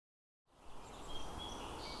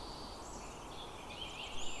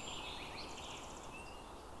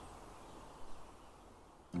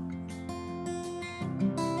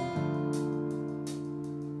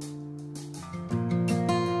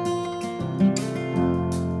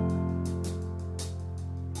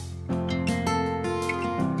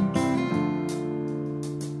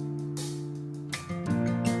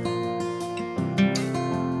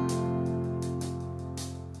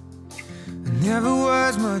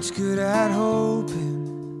much good at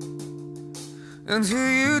hoping, until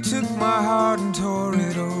you took my heart and tore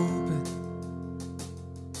it open.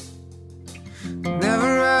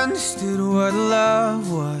 Never understood what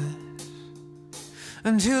love was,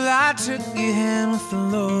 until I took your hand with a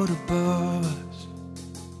load of buzz.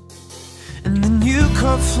 And then you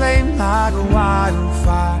caught flame like a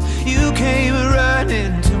wildfire. You came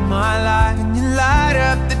running to my life, and you light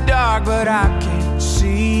up the dark, but I can't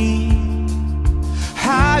see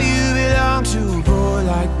how you belong to a boy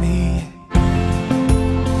like me.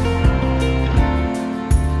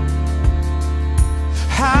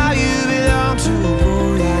 How you belong to a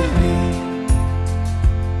boy like me.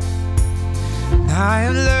 And I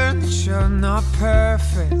have learned that you're not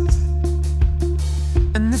perfect,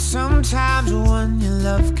 and that sometimes one you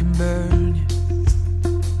love can burn you.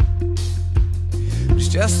 It's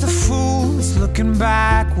just a fool that's looking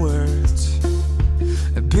backwards.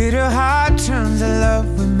 A bitter heart turns the love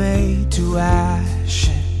we made to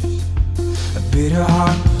ashes. A bitter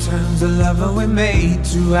heart turns the lover we made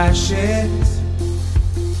to ashes.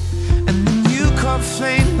 And then you caught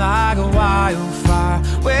flame like a wildfire.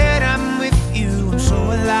 When I'm with you, I'm so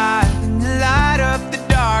alive. And you light up the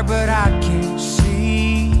dark, but I can't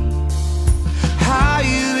see how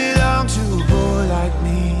you belong to a boy like me.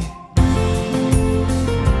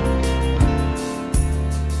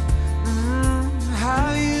 How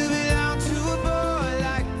you belong to a boy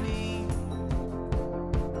like me.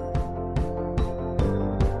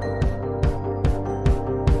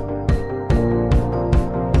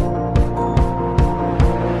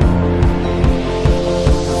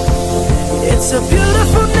 It's a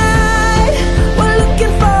beautiful night. We're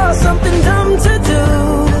looking for something dumb to do.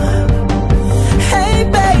 Hey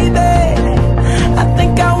baby, I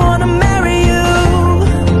think I wanna marry you.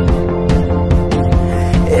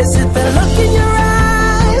 Is it the look in your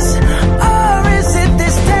eyes, or is it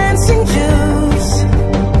this dancing juice?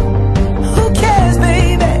 Who cares,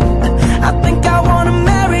 baby? I think I wanna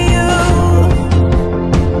marry you.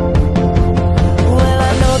 Well,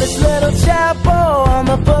 I know this little chapel on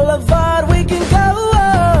the boulevard we can go.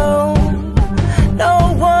 No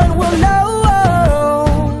one will know.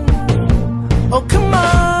 Oh, come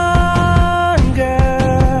on,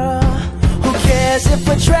 girl. Who cares if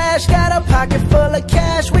we're trash? Got a pocket full of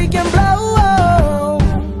cash we can blow.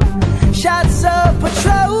 Shots of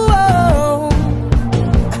Patrol,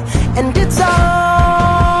 and it's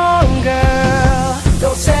on, girl.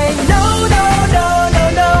 Don't say no, no, no, no,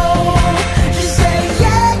 no. Just say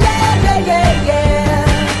yeah, yeah, yeah, yeah,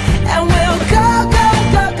 yeah. And we'll go, go,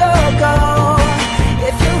 go, go, go.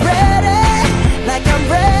 If you're ready, like I'm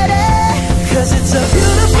ready. 'Cause it's a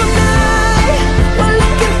beautiful night. We're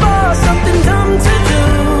looking for something dumb to do.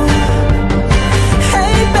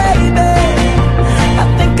 Hey baby, I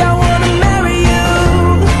think I wanna marry you.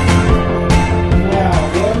 Now,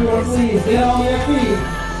 everyone please get on their feet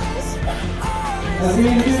as we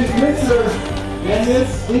introduce Mixer and Miss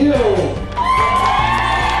Steel.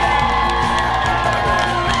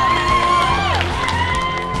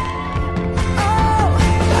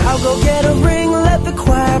 I'll go get a ring, let the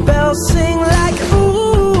choir bells sing like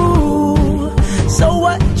ooh. So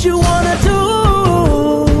what you wanna do?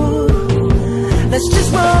 Let's just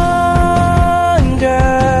run,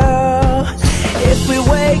 girl. If we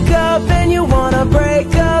wake up and you wanna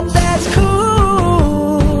break up, that's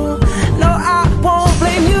cool. No, I won't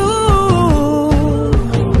blame you.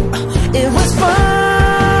 It was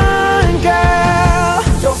fun, girl.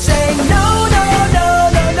 Don't say no, no, no,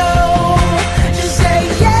 no, no. Just say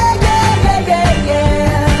yeah, yeah, yeah, yeah,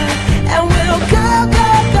 yeah. And we'll go, go,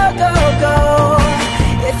 go, go, go.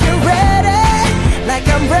 If you're ready, like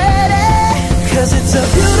I'm ready. 'Cause it's a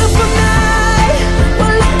beautiful night.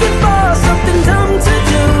 We're looking for something dumb to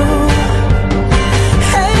do.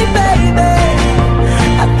 Hey baby,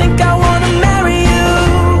 I think I wanna marry you.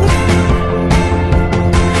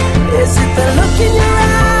 Is it the look in your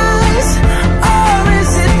eyes, or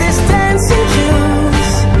is it this dancing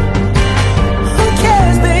juice? Who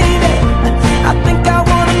cares, baby? I think I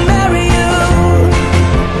wanna marry you.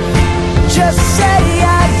 Just say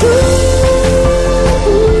I do.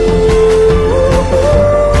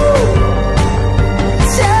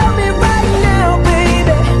 Tell me right now,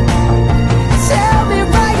 baby. Tell me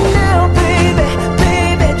right now, baby.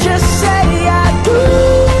 Baby, just say I do.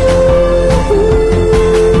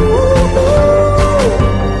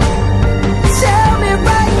 Tell me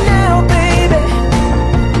right now, baby.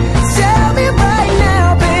 Tell me right now,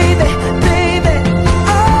 baby. Baby,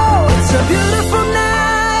 oh, it's a beautiful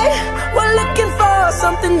night. We're looking for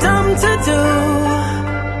something dumb to do.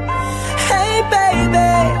 Hey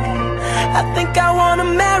baby, I think I wanna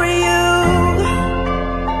marry you.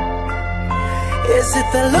 Is it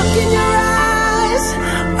the look in your eyes,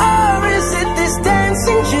 or is it this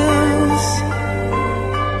dancing juice?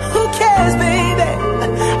 Who cares, baby?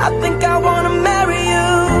 I think